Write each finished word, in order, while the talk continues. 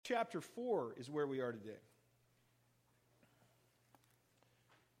chapter 4 is where we are today.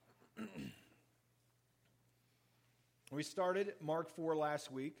 We started Mark 4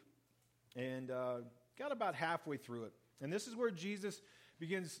 last week and got about halfway through it. And this is where Jesus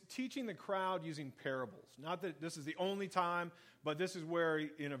begins teaching the crowd using parables. Not that this is the only time, but this is where,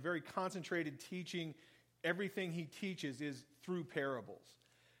 in a very concentrated teaching, everything he teaches is through parables.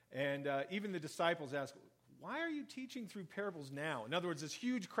 And even the disciples ask, why are you teaching through parables now? In other words, this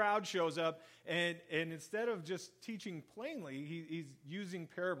huge crowd shows up, and instead of just teaching plainly, he's using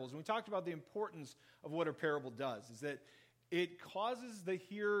parables. And we talked about the importance of what a parable does, is that it causes the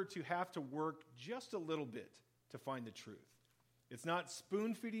hearer to have to work just a little bit to find the truth. It's not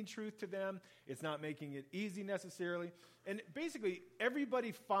spoon-feeding truth to them. It's not making it easy necessarily. And basically,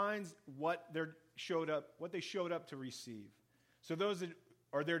 everybody finds what they showed up to receive. So those that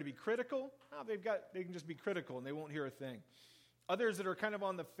are there to be critical, they can just be critical and they won't hear a thing. Others that are kind of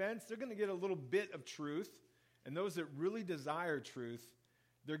on the fence, they're going to get a little bit of truth. And those that really desire truth,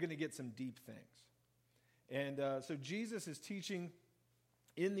 they're going to get some deep things. And so Jesus is teaching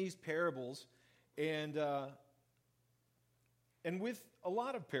in these parables, and with a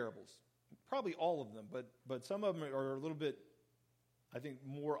lot of parables, probably all of them, but some of them are a little bit, I think,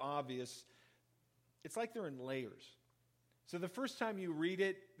 more obvious. It's like they're in layers. So the first time you read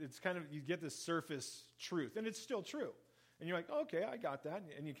it, it's kind of, you get this surface truth, and it's still true. And you're like, okay, I got that,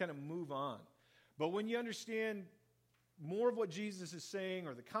 and you kind of move on. But when you understand more of what Jesus is saying,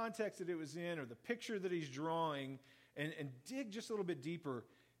 or the context that it was in, or the picture that he's drawing, and dig just a little bit deeper,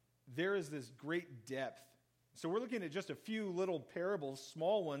 there is this great depth. So we're looking at just a few little parables,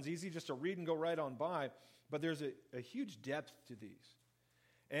 small ones, easy just to read and go right on by, but there's a huge depth to these.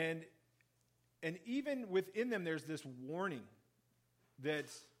 And even within them, there's this warning that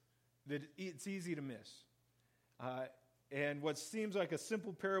it's easy to miss. And what seems like a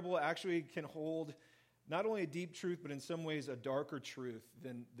simple parable actually can hold not only a deep truth, but in some ways a darker truth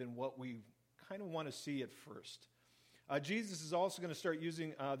than what we kind of want to see at first. Jesus is also going to start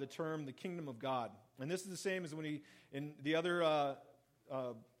using the term the kingdom of God. And this is the same as when he, in the other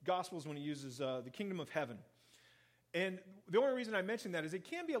Gospels, when he uses the kingdom of heaven. And the only reason I mention that is it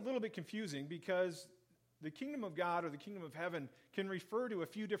can be a little bit confusing because the kingdom of God or the kingdom of heaven can refer to a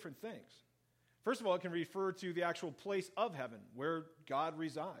few different things. First of all, it can refer to the actual place of heaven where God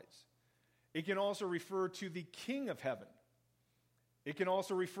resides. It can also refer to the king of heaven. It can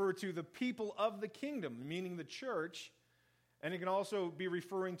also refer to the people of the kingdom, meaning the church. And it can also be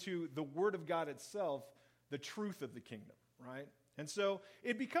referring to the word of God itself, the truth of the kingdom, right? And so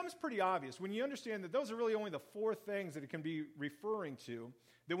it becomes pretty obvious when you understand that those are really only the four things that it can be referring to,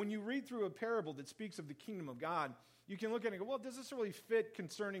 that when you read through a parable that speaks of the kingdom of God, you can look at it and go, well, does this really fit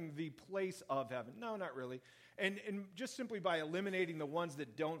concerning the place of heaven? No, not really. And just simply by eliminating the ones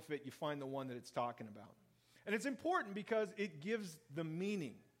that don't fit, you find the one that it's talking about. And it's important because it gives the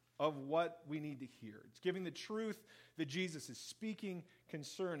meaning of what we need to hear. It's giving the truth that Jesus is speaking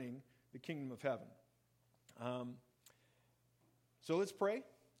concerning the kingdom of heaven. So let's pray,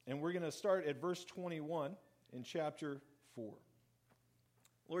 and we're going to start at verse 21 in chapter 4.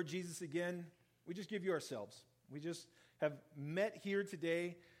 Lord Jesus, again, we just give you ourselves. We just have met here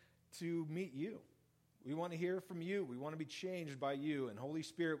today to meet you. We want to hear from you. We want to be changed by you. And Holy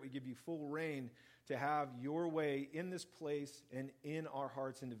Spirit, we give you full reign to have your way in this place and in our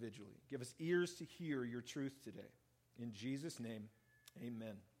hearts individually. Give us ears to hear your truth today. In Jesus' name,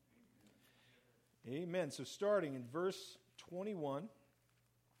 amen. Amen. So starting in verse 21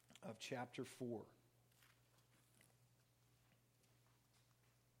 of chapter 4.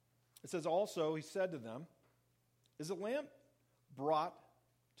 It says, also, he said to them, is a lamp brought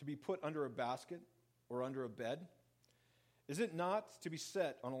to be put under a basket or under a bed? Is it not to be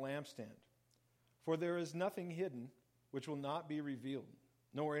set on a lampstand? For there is nothing hidden which will not be revealed,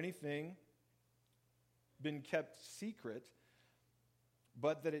 nor anything been kept secret,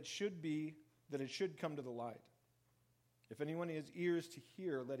 but that it should come to the light. If anyone has ears to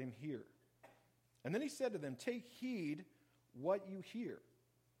hear, let him hear. And then he said to them, take heed what you hear.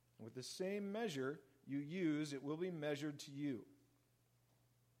 And with the same measure you use, it will be measured to you.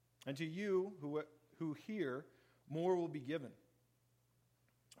 And to you who hear, more will be given.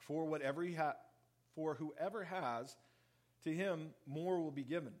 For whoever has, to him more will be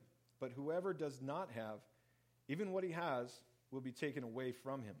given. But whoever does not have, even what he has will be taken away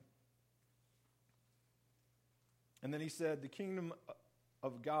from him. And then he said, the kingdom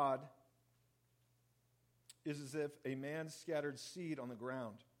of God is as if a man scattered seed on the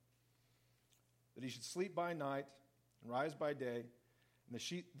ground, that he should sleep by night and rise by day, and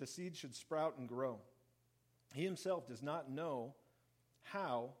the seed should sprout and grow. He himself does not know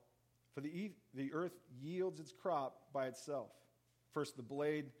How? For the earth yields its crop by itself. First the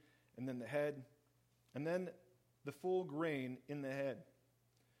blade, and then the head, and then the full grain in the head.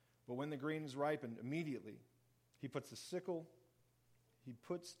 But when the grain is ripened, immediately he puts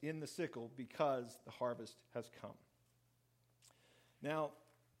in the sickle because the harvest has come. Now,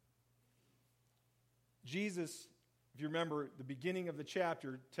 Jesus, if you remember, the beginning of the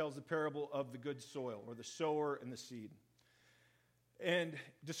chapter tells the parable of the good soil, or the sower and the seed. And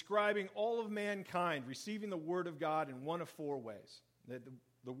describing all of mankind receiving the Word of God in one of four ways. That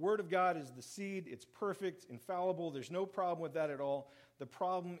the Word of God is the seed, it's perfect, infallible, there's no problem with that at all. The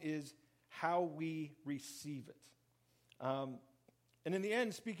problem is how we receive it. And in the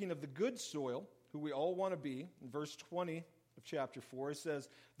end, speaking of the good soil, who we all want to be, in verse 20 of chapter 4, it says,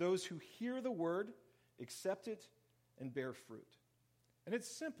 those who hear the Word, accept it, and bear fruit. And it's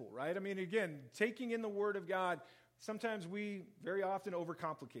simple, right? I mean, again, taking in the Word of God, sometimes we very often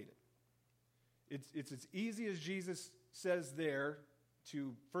overcomplicate it. It's as easy as Jesus says there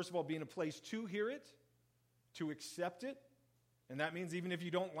to, first of all, be in a place to hear it, to accept it. And that means even if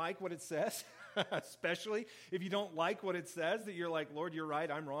you don't like what it says, especially if you don't like what it says, that you're like, Lord, you're right,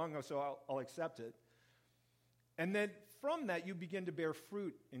 I'm wrong, so I'll accept it. And then from that, you begin to bear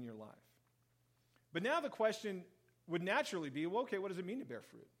fruit in your life. But now the question would naturally be, well, okay, what does it mean to bear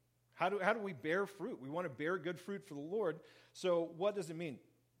fruit? How do we bear fruit? We want to bear good fruit for the Lord. So what does it mean?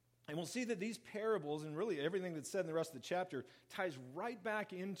 And we'll see that these parables, and really everything that's said in the rest of the chapter, ties right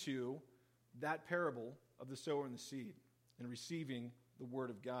back into that parable of the sower and the seed and receiving the Word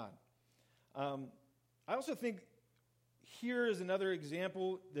of God. I also think here is another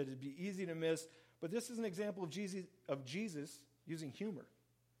example that would be easy to miss, but this is an example of Jesus using humor.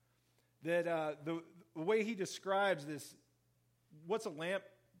 That the way he describes this, what's a lamp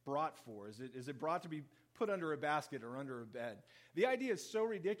brought for? Is it brought to be put under a basket or under a bed? The idea is so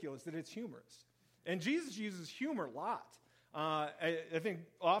ridiculous that it's humorous. And Jesus uses humor a lot. I think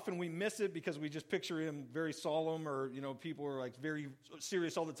often we miss it because we just picture him very solemn, or people are like very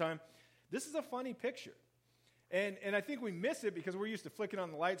serious all the time. This is a funny picture. And I think we miss it because we're used to flicking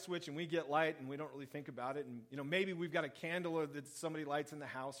on the light switch and we get light and we don't really think about it. And maybe we've got a candle that somebody lights in the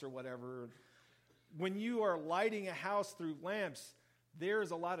house or whatever. When you are lighting a house through lamps,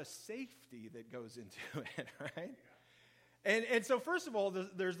 there's a lot of safety that goes into it, right? And so first of all,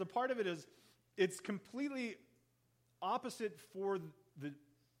 there's the part of it is it's completely opposite for the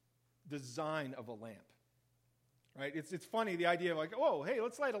design of a lamp, right? It's funny, the idea of like, oh, hey,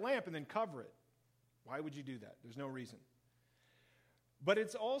 let's light a lamp and then cover it. Why would you do that? There's no reason. But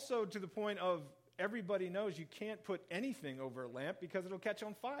it's also to the point of everybody knows you can't put anything over a lamp because it'll catch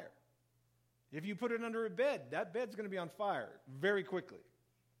on fire. If you put it under a bed, that bed's going to be on fire very quickly.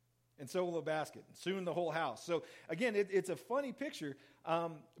 And so will a basket, and soon the whole house. So again, it's a funny picture,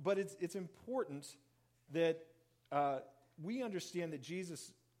 but it's important that we understand that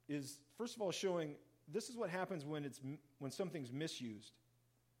Jesus is, first of all, showing this is what happens when something's misused.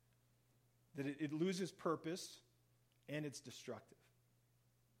 That it loses purpose and it's destructive.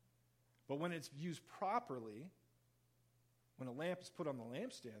 But when it's used properly, when a lamp is put on the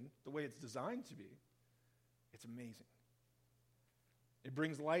lampstand, the way it's designed to be, it's amazing. It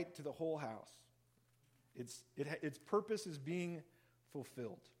brings light to the whole house. Its purpose is being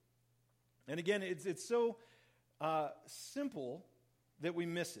fulfilled. And again, it's so simple that we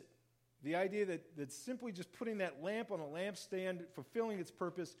miss it. The idea that simply just putting that lamp on a lampstand, fulfilling its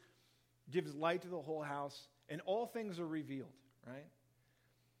purpose, gives light to the whole house, and all things are revealed, right?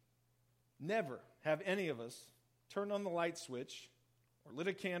 Never have any of us turned on the light switch or lit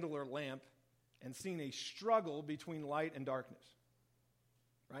a candle or lamp and seen a struggle between light and darkness,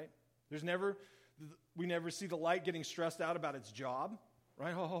 right? We never see the light getting stressed out about its job,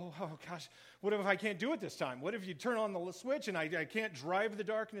 right? Oh gosh, what if I can't do it this time? What if you turn on the switch and I can't drive the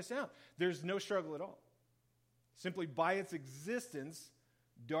darkness out? There's no struggle at all. Simply by its existence,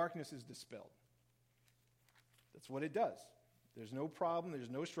 darkness is dispelled. That's what it does. There's no problem, there's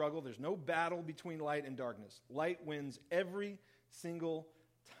no struggle, there's no battle between light and darkness. Light wins every single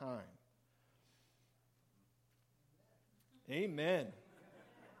time. Amen.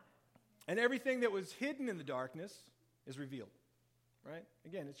 And everything that was hidden in the darkness is revealed, right?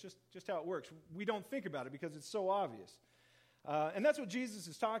 Again, it's just how it works. We don't think about it because it's so obvious. And that's what Jesus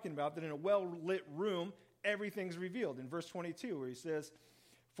is talking about, that in a well-lit room, everything's revealed. In verse 22, where he says,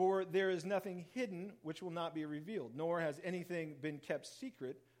 "For there is nothing hidden which will not be revealed, nor has anything been kept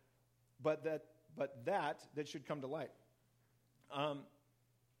secret, but that should come to light."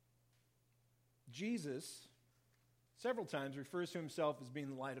 Jesus, several times, refers to himself as being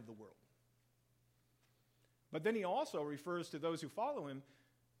the light of the world. But then he also refers to those who follow him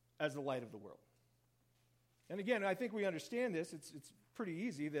as the light of the world. And again, I think we understand this. It's pretty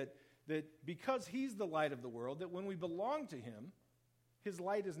easy that because he's the light of the world, that when we belong to him, his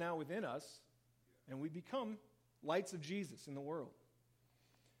light is now within us, and we become lights of Jesus in the world.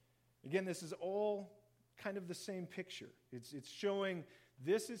 Again, this is all kind of the same picture. It's showing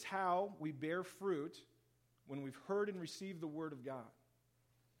this is how we bear fruit when we've heard and received the word of God.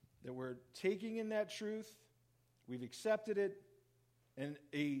 That we're taking in that truth, we've accepted it, and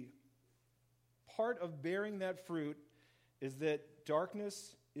a part of bearing that fruit is that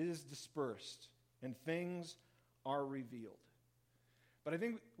darkness is dispersed and things are revealed. But I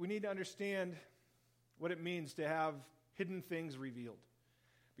think we need to understand what it means to have hidden things revealed.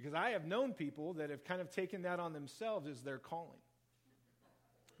 Because I have known people that have kind of taken that on themselves as their calling.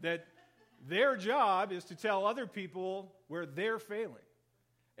 That their job is to tell other people where they're failing.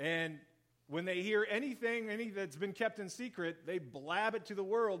 And when they hear anything that's been kept in secret, they blab it to the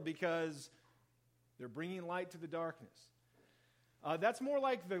world because they're bringing light to the darkness. That's more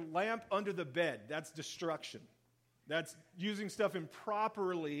like the lamp under the bed. That's destruction. That's using stuff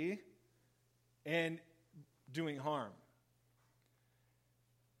improperly and doing harm.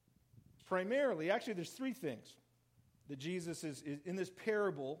 Primarily, actually, there's three things that Jesus is in this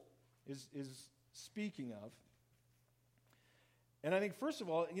parable is speaking of. And I think, first of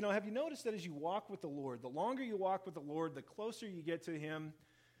all, have you noticed that as you walk with the Lord, the longer you walk with the Lord, the closer you get to him,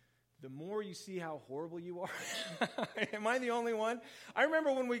 the more you see how horrible you are? Am I the only one? I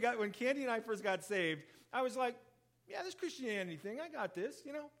remember when Candy and I first got saved, I was like, yeah, this Christianity thing, I got this.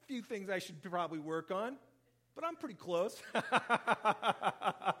 A few things I should probably work on, but I'm pretty close.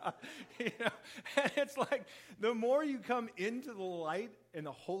 And it's like the more you come into the light and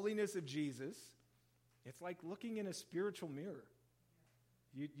the holiness of Jesus, it's like looking in a spiritual mirror.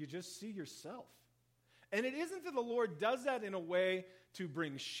 You just see yourself. And it isn't that the Lord does that in a way to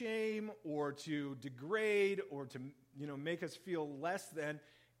bring shame or to degrade or to make us feel less than.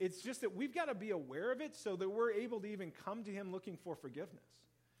 It's just that we've got to be aware of it so that we're able to even come to him looking for forgiveness.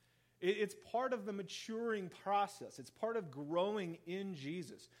 It's part of the maturing process. It's part of growing in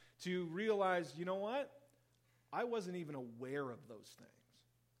Jesus to realize, you know what? I wasn't even aware of those things.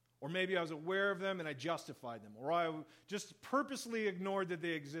 Or maybe I was aware of them and I justified them. Or I just purposely ignored that they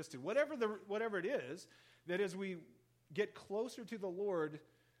existed. Whatever it is, that as we get closer to the Lord,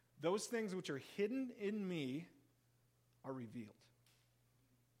 those things which are hidden in me are revealed.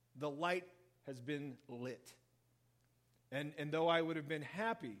 The light has been lit. And though I would have been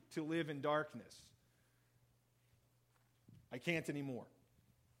happy to live in darkness, I can't anymore,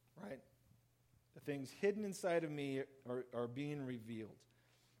 right? The things hidden inside of me are being revealed.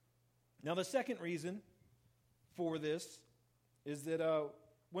 Now, the second reason for this is that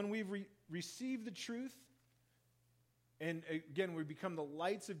when we receive the truth, and again, we become the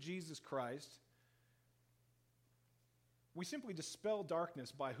lights of Jesus Christ, we simply dispel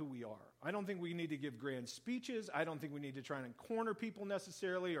darkness by who we are. I don't think we need to give grand speeches. I don't think we need to try and corner people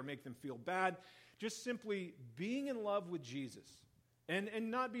necessarily or make them feel bad. Just simply being in love with Jesus and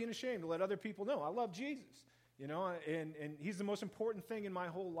not being ashamed to let other people know, I love Jesus, and he's the most important thing in my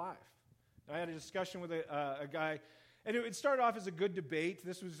whole life. I had a discussion with a guy, and it started off as a good debate.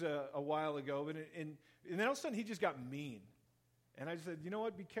 This was a while ago, and then all of a sudden he just got mean. And I said, you know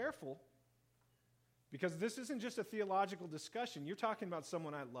what, be careful. Because this isn't just a theological discussion. You're talking about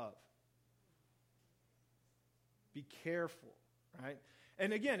someone I love. Be careful, right?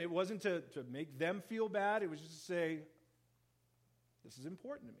 And again, it wasn't to make them feel bad. It was just to say, this is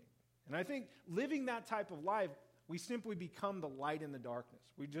important to me. And I think living that type of life, we simply become the light in the darkness.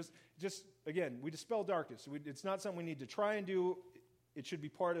 We just again, we dispel darkness. It's not something we need to try and do. It should be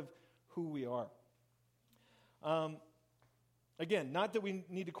part of who we are. Again, not that we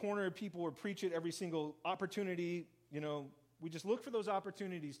need to corner people or preach at every single opportunity. We just look for those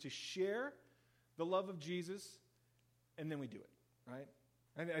opportunities to share the love of Jesus, and then we do it, right?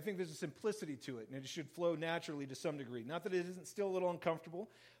 And I think there's a simplicity to it, and it should flow naturally to some degree. Not that it isn't still a little uncomfortable,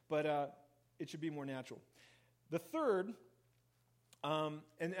 but it should be more natural. The third,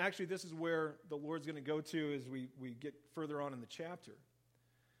 and actually this is where the Lord's going to go to as we get further on in the chapter,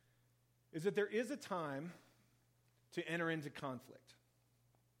 is that there is a time to enter into conflict.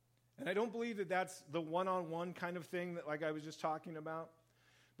 And I don't believe that that's the one-on-one kind of thing that like I was just talking about.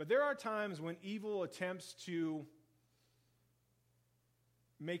 But there are times when evil attempts to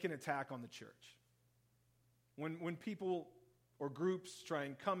make an attack on the church. When people or groups try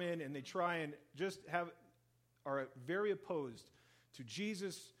and come in and they try and just are very opposed to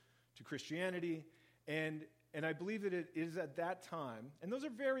Jesus, to Christianity, and I believe that it is at that time, and those are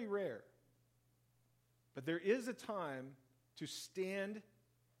very rare, But there is a time to stand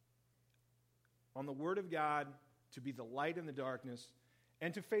on the Word of God, to be the light in the darkness,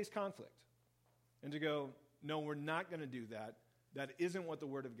 and to face conflict. And to go, no, we're not going to do that. That isn't what the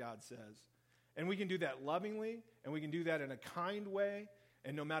Word of God says. And we can do that lovingly, and we can do that in a kind way,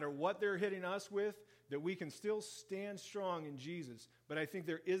 and no matter what they're hitting us with, that we can still stand strong in Jesus. But I think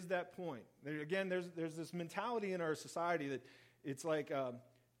there is that point. Again, there's this mentality in our society that it's like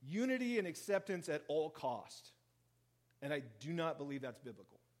unity and acceptance at all cost. And I do not believe that's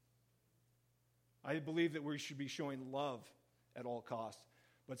biblical. I believe that we should be showing love at all costs,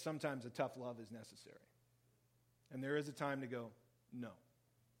 but sometimes a tough love is necessary. And there is a time to go, no.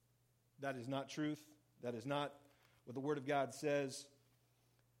 That is not truth. That is not what the Word of God says.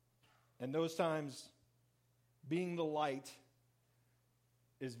 And those times, being the light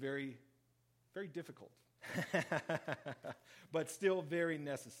is very, very difficult, but still very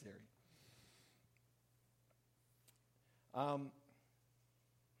necessary. Now,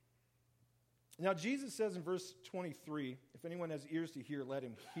 Jesus says in verse 23, if anyone has ears to hear, let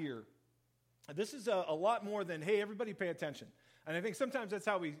him hear. This is a lot more than, hey, everybody pay attention. And I think sometimes that's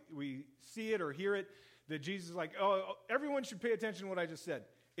how we see it or hear it, that Jesus is like, oh, everyone should pay attention to what I just said.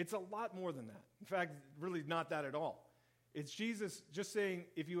 It's a lot more than that. In fact, really not that at all. It's Jesus just saying,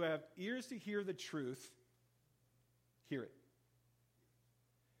 if you have ears to hear the truth, hear it.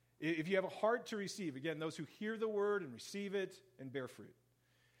 If you have a heart to receive, again, those who hear the word and receive it and bear fruit.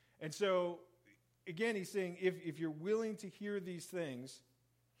 And so, again, he's saying, if you're willing to hear these things,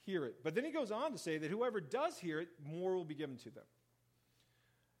 hear it. But then he goes on to say that whoever does hear it, more will be given to them.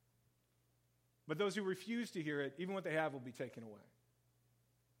 But those who refuse to hear it, even what they have will be taken away.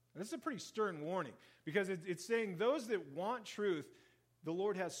 And this is a pretty stern warning, because it's saying those that want truth, the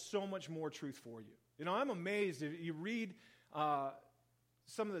Lord has so much more truth for you. You know, I'm amazed if you read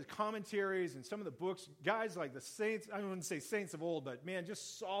some of the commentaries and some of the books, guys like the saints, I wouldn't say saints of old, but man,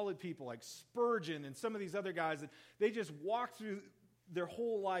 just solid people like Spurgeon and some of these other guys that they just walk through their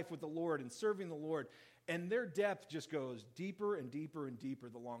whole life with the Lord and serving the Lord, and their depth just goes deeper and deeper and deeper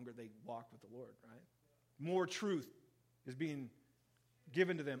the longer they walk with the Lord, right? More truth is being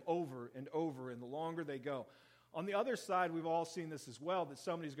given to them over and over, and the longer they go. On the other side, we've all seen this as well, that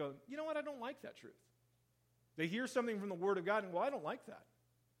somebody's going, you know what, I don't like that truth. They hear something from the Word of God and, well, I don't like that.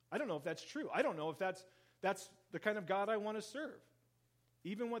 I don't know if that's true. I don't know if that's the kind of God I want to serve.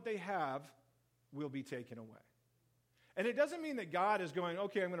 Even what they have will be taken away. And it doesn't mean that God is going,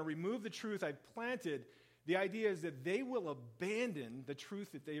 okay, I'm going to remove the truth I've planted. The idea is that they will abandon the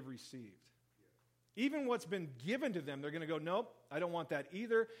truth that they've received. Even what's been given to them, they're going to go, nope, I don't want that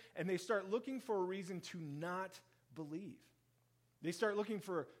either. And they start looking for a reason to not believe. They start looking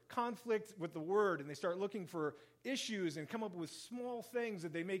for conflict with the Word, and they start looking for issues and come up with small things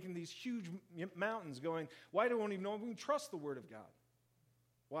that they make in these huge mountains going, why do I even know if we can trust the Word of God?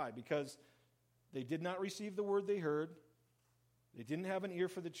 Why? Because they did not receive the Word they heard. They didn't have an ear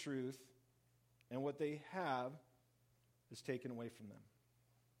for the truth. And what they have is taken away from them.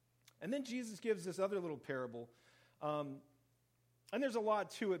 And then Jesus gives this other little parable. And there's a lot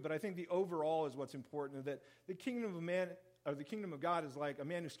to it, but I think the overall is what's important, that the kingdom of man, or the kingdom of God, is like a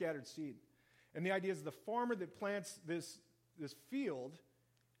man who scattered seed. And the idea is the farmer that plants this field,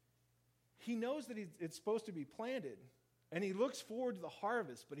 he knows that it's supposed to be planted, and he looks forward to the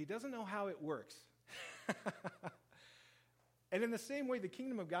harvest, but he doesn't know how it works. And in the same way, the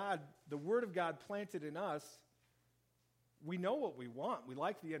kingdom of God, the Word of God planted in us, we know what we want. We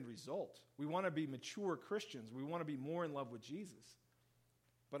like the end result. We want to be mature Christians. We want to be more in love with Jesus.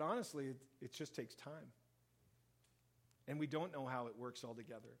 But honestly, it just takes time. And we don't know how it works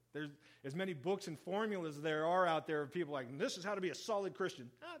altogether. There's as many books and formulas as there are out there of people like, this is how to be a solid Christian.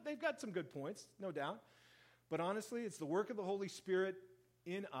 They've got some good points, no doubt. But honestly, it's the work of the Holy Spirit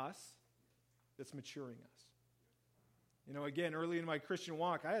in us that's maturing us. You know, again, early in my Christian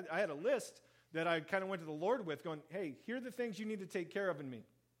walk, I had a list that I kind of went to the Lord with going, hey, here are the things you need to take care of in me.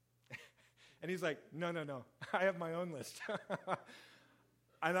 And he's like, no. I have my own list.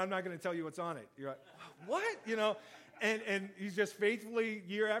 And I'm not going to tell you what's on it. You're like, what? You know, and he's just faithfully,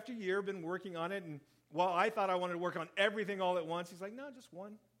 year after year, been working on it. And while I thought I wanted to work on everything all at once, he's like, no, just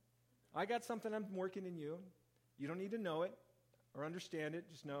one. I got something I'm working in you. You don't need to know it or understand it.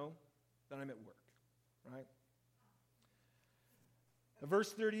 Just know that I'm at work, right?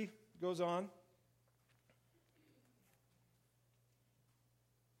 Verse 30 goes on.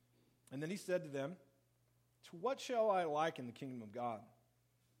 And then he said to them, to what shall I liken the kingdom of God?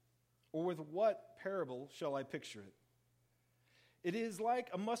 Or with what parable shall I picture it? It is like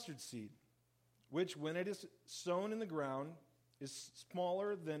a mustard seed, which when it is sown in the ground is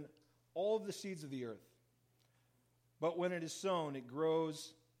smaller than all of the seeds of the earth. But when it is sown, it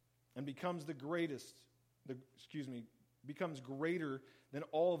grows and becomes becomes greater than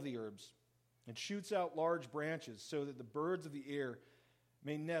all of the herbs, and shoots out large branches so that the birds of the air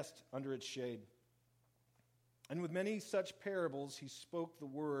may nest under its shade. And with many such parables he spoke the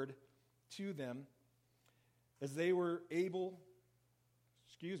word to them as they were able.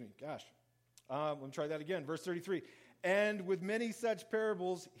 Let me try that again. Verse 33. And with many such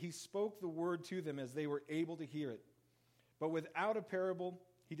parables he spoke the word to them as they were able to hear it. But without a parable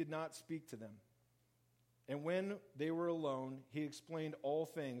he did not speak to them. And when they were alone, he explained all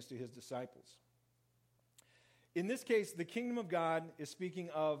things to his disciples. In this case, the kingdom of God is speaking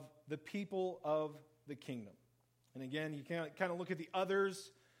of the people of the kingdom. And again, you can kind of look at the other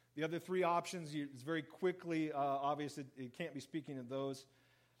three options. It's very quickly obvious that it can't be speaking of those.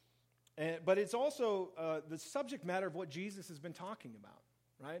 But it's also the subject matter of what Jesus has been talking about,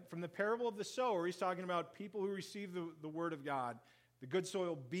 right? From the parable of the sower, he's talking about people who receive the word of God, the good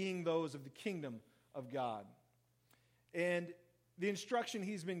soil being those of the kingdom of God. And the instruction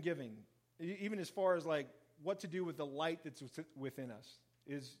he's been giving, even as far as like what to do with the light that's within us,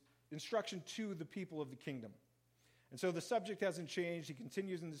 is instruction to the people of the kingdom. And so the subject hasn't changed. He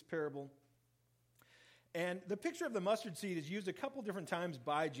continues in this parable. And the picture of the mustard seed is used a couple different times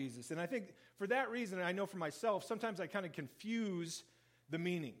by Jesus. And I think for that reason, I know for myself, sometimes I kind of confuse the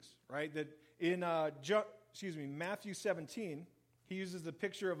meanings, right? That in Matthew 17, he uses the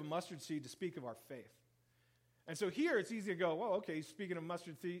picture of a mustard seed to speak of our faith. And so here it's easy to go, well, okay, speaking of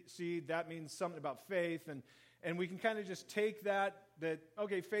mustard seed, that means something about faith. And we can kind of just take that,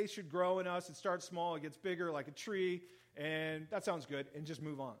 okay, faith should grow in us. It starts small, it gets bigger like a tree, and that sounds good, and just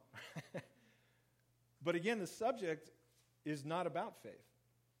move on. But again, the subject is not about faith.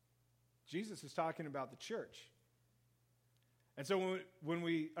 Jesus is talking about the church. And so when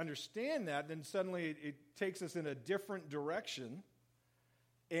we understand that, then suddenly it takes us in a different direction.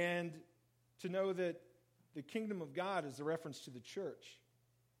 And to know that the kingdom of God is a reference to the church.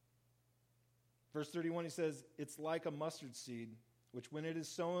 Verse 31, he says, it's like a mustard seed, which when it is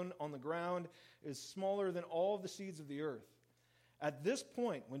sown on the ground is smaller than all the seeds of the earth. At this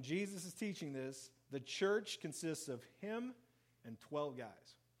point, when Jesus is teaching this, the church consists of him and 12 guys.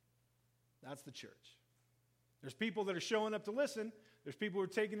 That's the church. There's people that are showing up to listen. There's people who are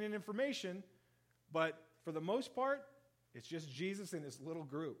taking in information. But for the most part, it's just Jesus and his little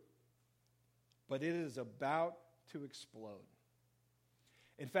group. But it is about to explode.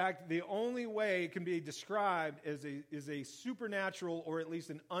 In fact, the only way it can be described is a supernatural or at least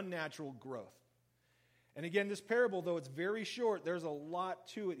an unnatural growth. And again, this parable, though it's very short, there's a lot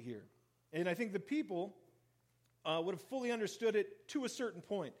to it here. And I think the people would have fully understood it to a certain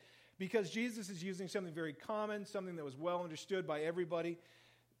point, because Jesus is using something very common, something that was well understood by everybody.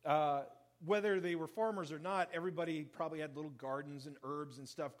 Whether they were farmers or not, everybody probably had little gardens and herbs and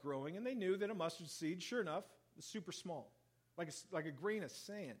stuff growing, and they knew that a mustard seed, sure enough, was super small, like a grain of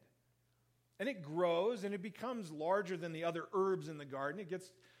sand. And it grows, and it becomes larger than the other herbs in the garden. It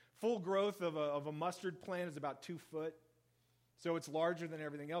gets full growth of a mustard plant is about 2 foot. So it's larger than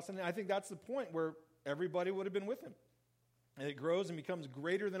everything else. And I think that's the point where everybody would have been with him. And it grows and becomes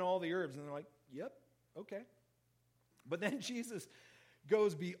greater than all the herbs. And they're like, yep, okay. But then Jesus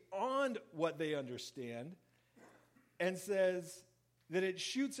goes beyond what they understand and says that it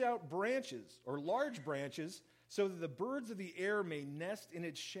shoots out branches, or large branches, so that the birds of the air may nest in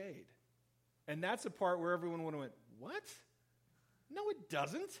its shade. And that's the part where everyone would have went, what? No, it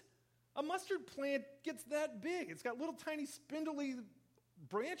doesn't. A mustard plant gets that big. It's got little tiny spindly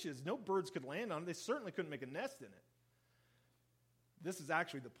branches. No birds could land on it. They certainly couldn't make a nest in it. This is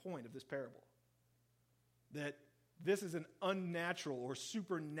actually the point of this parable. That this is an unnatural or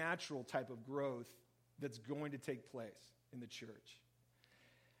supernatural type of growth that's going to take place in the church.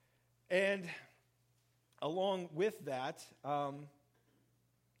 And along with that, the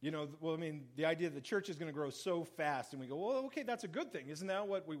idea that the church is going to grow so fast, and we go, well, okay, that's a good thing. Isn't that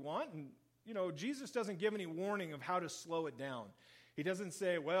what we want? And, Jesus doesn't give any warning of how to slow it down. He doesn't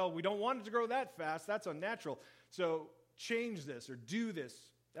say, well, we don't want it to grow that fast. That's unnatural. So change this or do this.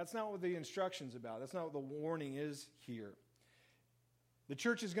 That's not what the instruction's about. That's not what the warning is here. The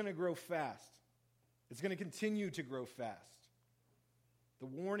church is going to grow fast. It's going to continue to grow fast. The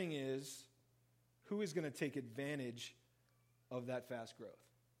warning is, who is going to take advantage of that fast growth?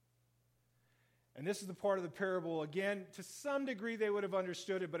 And this is the part of the parable, again, to some degree they would have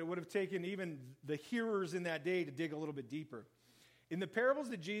understood it, but it would have taken even the hearers in that day to dig a little bit deeper. In the parables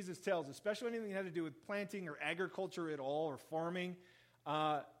that Jesus tells, especially anything that had to do with planting or agriculture at all or farming,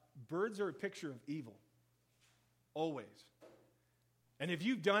 birds are a picture of evil. Always. And if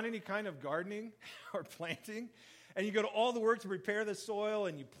you've done any kind of gardening or planting, And you go to all the work to prepare the soil,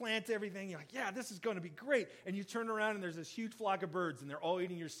 and you plant everything. You're like, yeah, this is going to be great. And you turn around, and there's this huge flock of birds, and they're all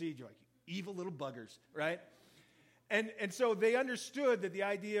eating your seed. You're like, you evil little buggers, right? And so they understood that the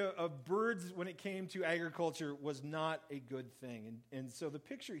idea of birds when it came to agriculture was not a good thing. And so the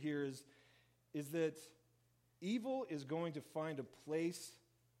picture here is that evil is going to find a place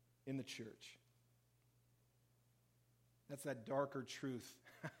in the church. That's that darker truth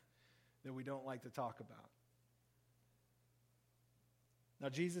that we don't like to talk about. Now,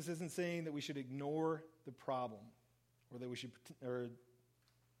 Jesus isn't saying that we should ignore the problem or that we should or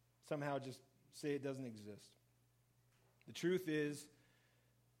somehow just say it doesn't exist. The truth is,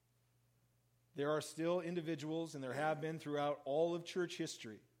 there are still individuals, and there have been throughout all of church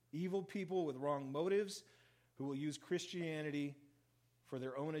history, evil people with wrong motives who will use Christianity for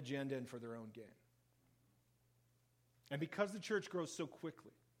their own agenda and for their own gain. And because the church grows so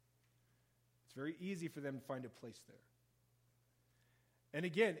quickly, it's very easy for them to find a place there. And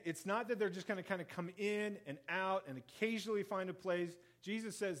again, it's not that they're just going to kind of come in and out and occasionally find a place.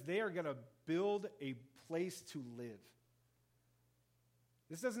 Jesus says they are going to build a place to live.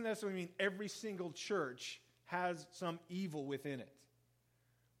 This doesn't necessarily mean every single church has some evil within it.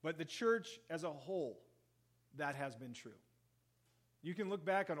 But the church as a whole, that has been true. You can look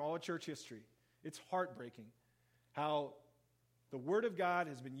back on all of church history. It's heartbreaking how the Word of God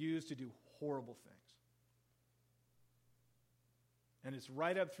has been used to do horrible things. And it's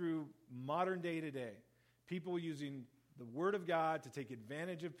right up through modern day today. People using the Word of God to take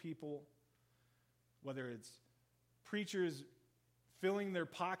advantage of people, whether it's preachers filling their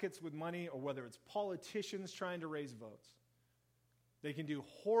pockets with money or whether it's politicians trying to raise votes. They can do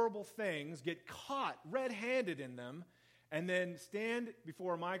horrible things, get caught red-handed in them, and then stand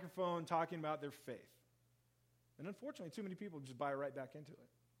before a microphone talking about their faith. And unfortunately, too many people just buy right back into it.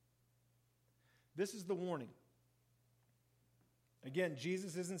 This is the warning. Again,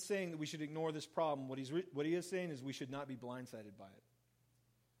 Jesus isn't saying that we should ignore this problem. What he is saying is we should not be blindsided by it.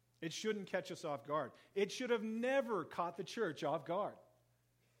 It shouldn't catch us off guard. It should have never caught the church off guard.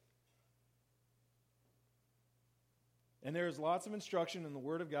 And there is lots of instruction in the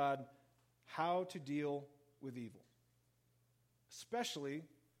Word of God how to deal with evil, especially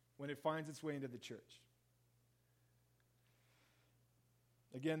when it finds its way into the church.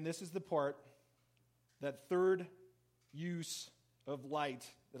 Again, this is the part, that third use of light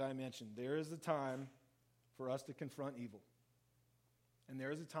that I mentioned. There is a time for us to confront evil. And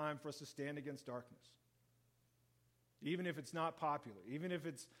there is a time for us to stand against darkness. Even if it's not popular, even if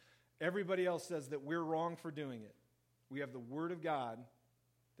it's everybody else says that we're wrong for doing it, we have the Word of God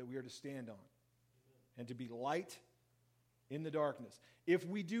that we are to stand on and to be light in the darkness. If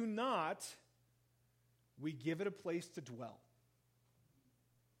we do not, we give it a place to dwell.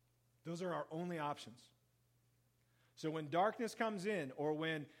 Those are our only options. So when darkness comes in, or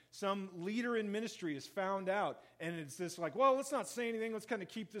when some leader in ministry is found out, and it's this like, well, let's not say anything, let's kind of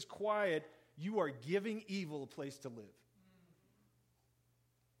keep this quiet, you are giving evil a place to live.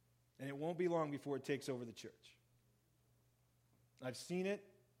 And it won't be long before it takes over the church. I've seen it,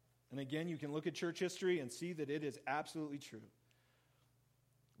 and again, you can look at church history and see that it is absolutely true.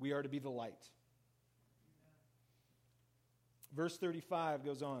 We are to be the light. Verse 35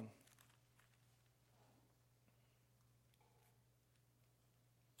 goes on.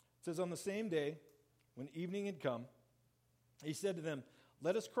 It says, on the same day, when evening had come, he said to them,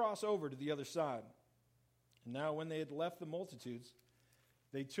 let us cross over to the other side. And now when they had left the multitudes,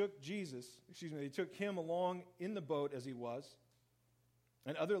 they took him along in the boat as he was,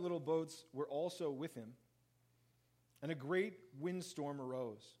 and other little boats were also with him. And a great windstorm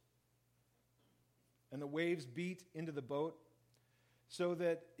arose, and the waves beat into the boat, so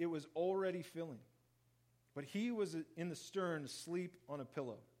that it was already filling. But he was in the stern asleep on a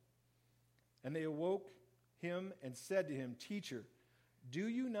pillow. And they awoke him and said to him, Teacher, do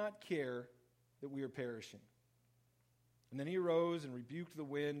you not care that we are perishing? And then he arose and rebuked the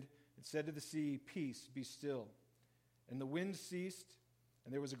wind and said to the sea, Peace, be still. And the wind ceased,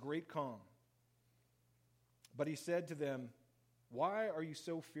 and there was a great calm. But he said to them, Why are you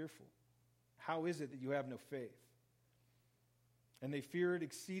so fearful? How is it that you have no faith? And they feared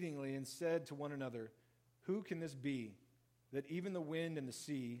exceedingly and said to one another, Who can this be, that even the wind and the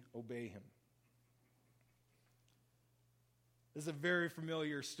sea obey him? This is a very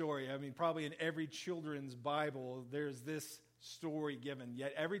familiar story. I mean, probably in every children's Bible, there's this story given.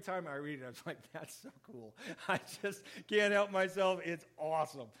 Yet every time I read it, I'm like, that's so cool. I just can't help myself. It's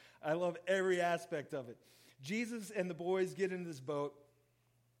awesome. I love every aspect of it. Jesus and the boys get into this boat,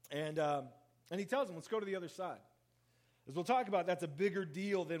 and he tells them, let's go to the other side. As we'll talk about, that's a bigger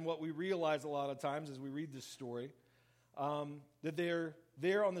deal than what we realize a lot of times as we read this story. that they're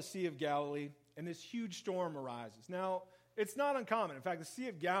there on the Sea of Galilee, and this huge storm arises. Now, it's not uncommon. In fact, the Sea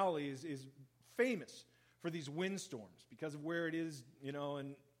of Galilee is famous for these windstorms because of where it is,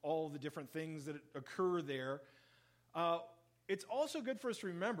 and all the different things that occur there. It's also good for us to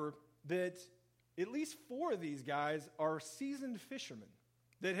remember that at least 4 of these guys are seasoned fishermen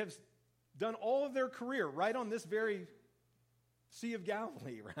that have done all of their career right on this very Sea of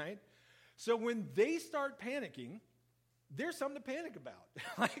Galilee, right? So when they start panicking, there's something to panic about.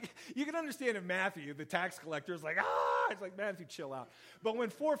 Like, you can understand if Matthew, the tax collector, is like, it's like, Matthew, chill out. But when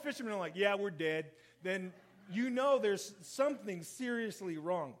 4 fishermen are like, yeah, we're dead, then there's something seriously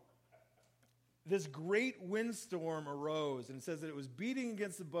wrong. This great windstorm arose, and it says that it was beating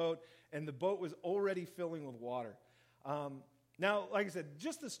against the boat, and the boat was already filling with water. Now, like I said,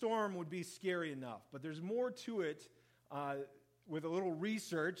 just the storm would be scary enough, but there's more to it. With a little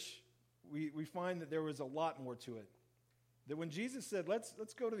research, we find that there was a lot more to it. That when Jesus said, let's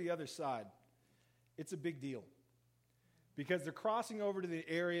go to the other side, it's a big deal. Because they're crossing over to the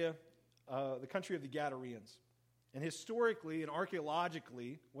area, the country of the Gadareans. And historically and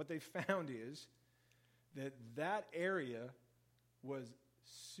archaeologically, what they found is that area was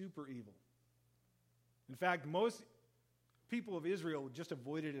super evil. In fact, most people of Israel just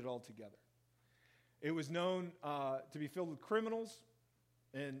avoided it altogether. It was known to be filled with criminals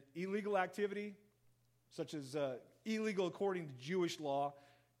and illegal activity, such as illegal according to Jewish law,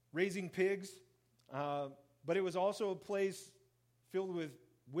 raising pigs. But it was also a place filled with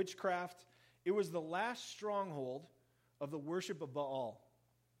witchcraft. It was the last stronghold of the worship of Baal.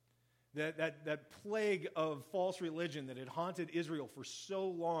 That plague of false religion that had haunted Israel for so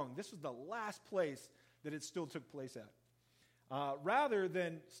long. This was the last place that it still took place at. Rather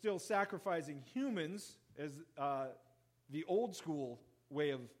than still sacrificing humans as the old school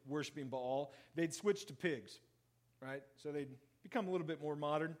way of worshiping Baal, they'd switch to pigs, right? So they'd become a little bit more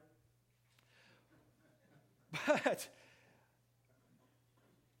modern.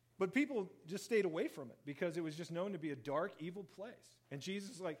 But people just stayed away from it because it was just known to be a dark, evil place. And Jesus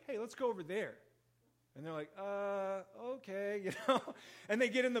is like, hey, let's go over there. And they're like, okay, And they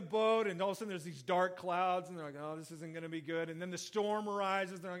get in the boat, and all of a sudden there's these dark clouds, and they're like, oh, this isn't going to be good. And then the storm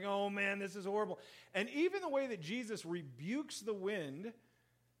arises. They're like, oh, man, this is horrible. And even the way that Jesus rebukes the wind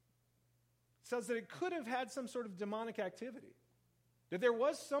says that it could have had some sort of demonic activity, that there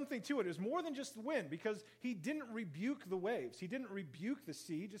was something to it. It was more than just the wind, because he didn't rebuke the waves. He didn't rebuke the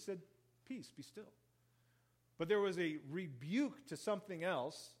sea. He just said, peace, be still. But there was a rebuke to something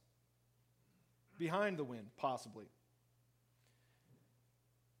else behind the wind, possibly.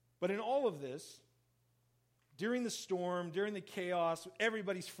 But in all of this, during the storm, during the chaos,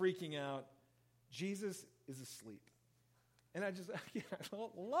 everybody's freaking out, Jesus is asleep. And I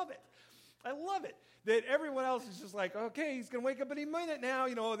love it. I love it that everyone else is just like, okay, he's going to wake up any minute now.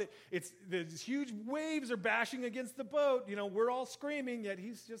 These huge waves are bashing against the boat. We're all screaming, yet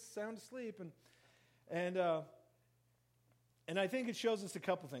he's just sound asleep. And I think it shows us a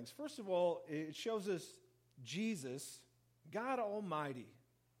couple things. First of all, it shows us Jesus, God Almighty,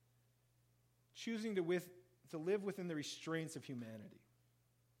 choosing to live within the restraints of humanity.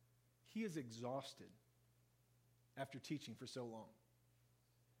 He is exhausted after teaching for so long.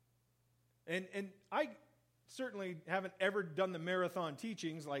 And I certainly haven't ever done the marathon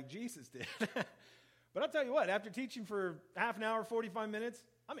teachings like Jesus did. But I'll tell you what, after teaching for half an hour, 45 minutes,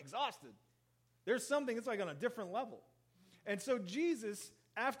 I'm exhausted. There's something, it's like on a different level. And so Jesus,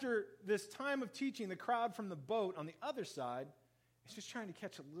 after this time of teaching, the crowd from the boat on the other side is just trying to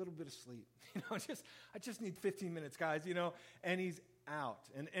catch a little bit of sleep. I just need 15 minutes, guys, and he's out.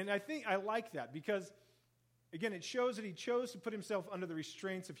 And I think I like that because, again, it shows that he chose to put himself under the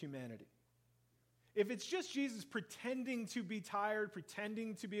restraints of humanity. If it's just Jesus pretending to be tired,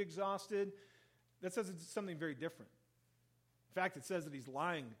 pretending to be exhausted, that says it's something very different. In fact, it says that he's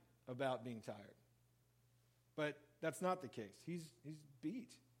lying about being tired. But that's not the case. He's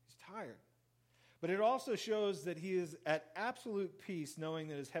beat. He's tired. But it also shows that he is at absolute peace knowing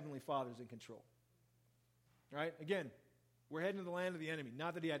that his heavenly Father is in control. Right? Again, we're heading to the land of the enemy.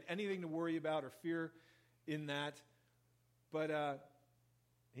 Not that he had anything to worry about or fear in that, but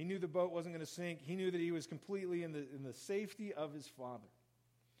he knew the boat wasn't going to sink. He knew that he was completely in the safety of his Father.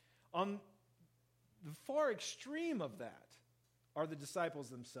 On the far extreme of that are the disciples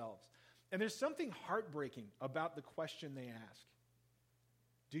themselves. And there's something heartbreaking about the question they ask.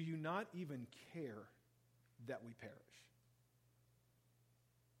 Do you not even care that we perish?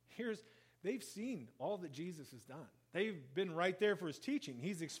 They've seen all that Jesus has done. They've been right there for his teaching.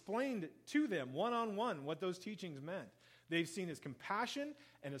 He's explained to them one-on-one what those teachings meant. They've seen his compassion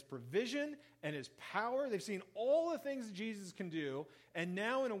and his provision and his power. They've seen all the things that Jesus can do. And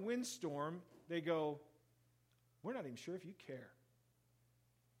now in a windstorm, they go, we're not even sure if you care.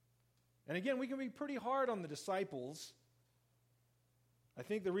 And again, we can be pretty hard on the disciples. I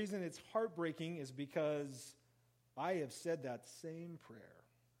think the reason it's heartbreaking is because I have said that same prayer.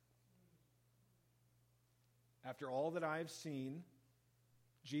 After all that I have seen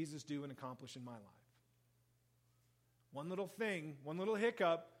Jesus do and accomplish in my life. One little thing, one little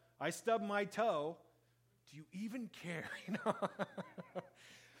hiccup, I stub my toe. Do you even care?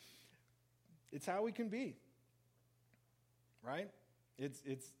 It's how we can be. Right?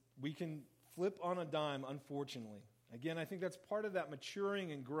 We can flip on a dime, unfortunately. Again, I think that's part of that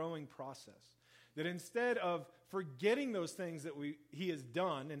maturing and growing process. That instead of forgetting those things that he has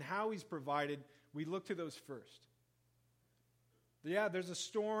done and how he's provided, we look to those first. Yeah, there's a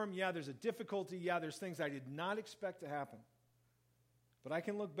storm. Yeah, there's a difficulty. Yeah, there's things I did not expect to happen. But I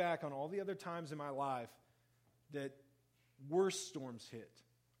can look back on all the other times in my life that worse storms hit.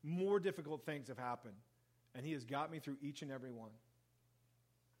 More difficult things have happened. And he has got me through each and every one.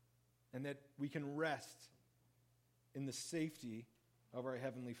 And that we can rest in the safety of our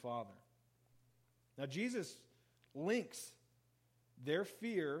Heavenly Father. Now, Jesus links their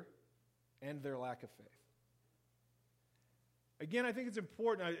fear and their lack of faith. Again, I think it's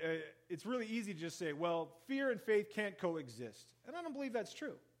important. It's really easy to just say, well, fear and faith can't coexist. And I don't believe that's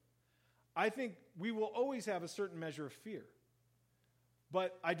true. I think we will always have a certain measure of fear.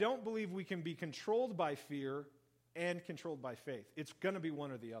 But I don't believe we can be controlled by fear and controlled by faith. It's going to be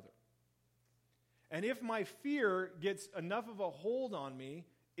one or the other. And if my fear gets enough of a hold on me,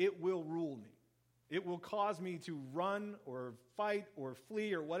 it will rule me. It will cause me to run or fight or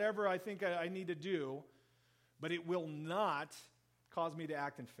flee or whatever I think I need to do, but it will not cause me to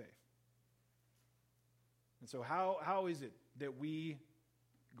act in faith. And so how is it that we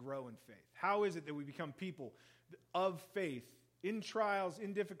grow in faith? How is it that we become people of faith in trials,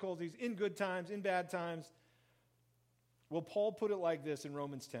 in difficulties, in good times, in bad times? Well, Paul put it like this in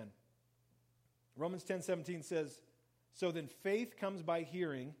Romans 10. Romans 10:17 says, so then faith comes by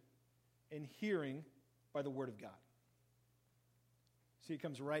hearing, and hearing by the word of God. See, it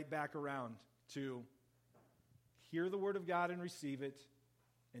comes right back around to hear the word of God and receive it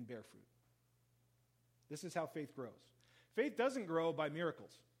and bear fruit. This is how faith grows. Faith doesn't grow by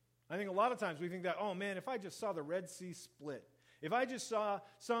miracles. I think a lot of times we think that, oh man, if I just saw the Red Sea split, if I just saw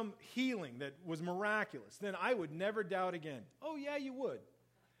some healing that was miraculous, then I would never doubt again. Oh yeah, you would.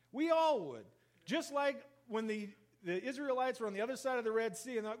 We all would. Just like when the Israelites were on the other side of the Red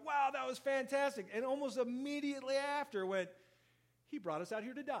Sea and they're like, wow, that was fantastic. And almost immediately after went, he brought us out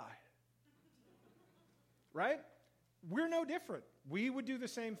here to die. Right? We're no different. We would do the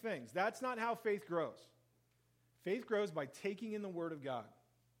same things. That's not how faith grows. Faith grows by taking in the Word of God,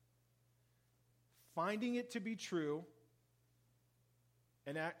 finding it to be true,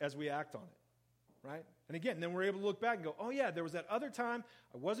 and as we act on it. Right? And again, then we're able to look back and go, oh yeah, there was that other time,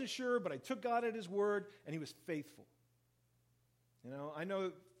 I wasn't sure, but I took God at his word, and he was faithful. You know, I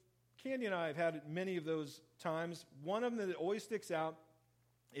know Candy and I have had many of those times. One of them that always sticks out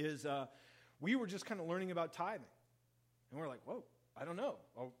is we were just kind of learning about tithing. And we're like, whoa, I don't know.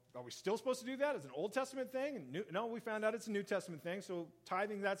 Are we still supposed to do that as an Old Testament thing? And no, we found out it's a New Testament thing, so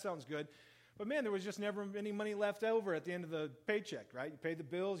tithing, that sounds good. But man, there was just never any money left over at the end of the paycheck, right? You pay the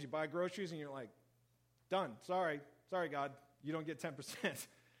bills, you buy groceries, and you're like, done. Sorry, God, you don't get 10%.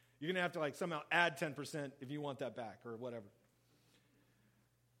 You're going to have to like somehow add 10% if you want that back or whatever.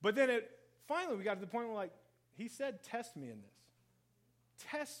 But then finally we got to the point where like, he said, test me in this.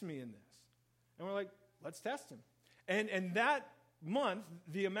 Test me in this. And we're like, let's test him. And that month,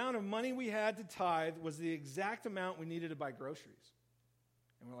 the amount of money we had to tithe was the exact amount we needed to buy groceries.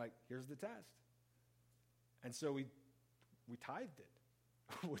 And we're like, here's the test. And so we tithed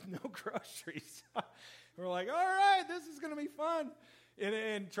it with no groceries. We're like, all right, this is going to be fun.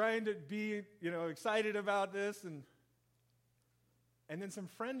 And trying to be, excited about this. And then some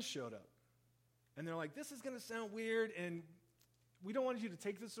friends showed up. And they're like, this is going to sound weird, and we don't want you to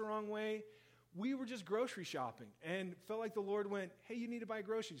take this the wrong way. We were just grocery shopping and felt like the Lord went, hey, you need to buy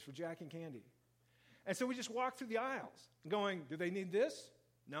groceries for Jack and Candy. And so we just walked through the aisles going, do they need this?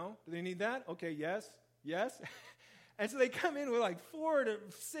 No. Do they need that? Okay, yes. And so they come in with like 4 to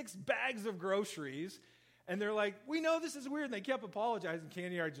 6 bags of groceries, and they're like, we know this is weird. And they kept apologizing.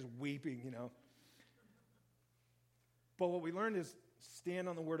 Candy and I are just weeping, But what we learned is stand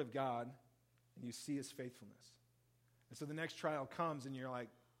on the word of God, and you see his faithfulness. And so the next trial comes, and you're like,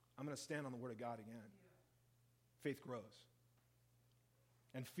 I'm going to stand on the word of God again. Faith grows.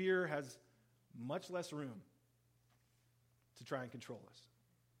 And fear has much less room to try and control us.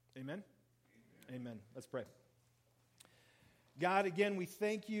 Amen? Amen. Let's pray. God, again, we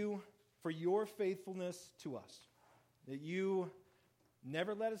thank you for your faithfulness to us, that you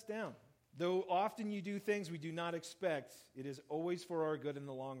never let us down. Though often you do things we do not expect, it is always for our good in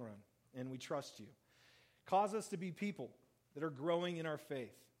the long run, and we trust you. Cause us to be people that are growing in our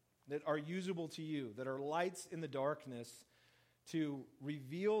faith, that are usable to you, that are lights in the darkness, to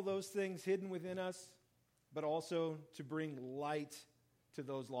reveal those things hidden within us, but also to bring light to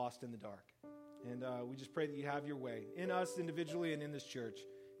those lost in the dark. And we just pray that you have your way in us individually and in this church.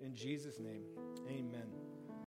 In Jesus' name, amen.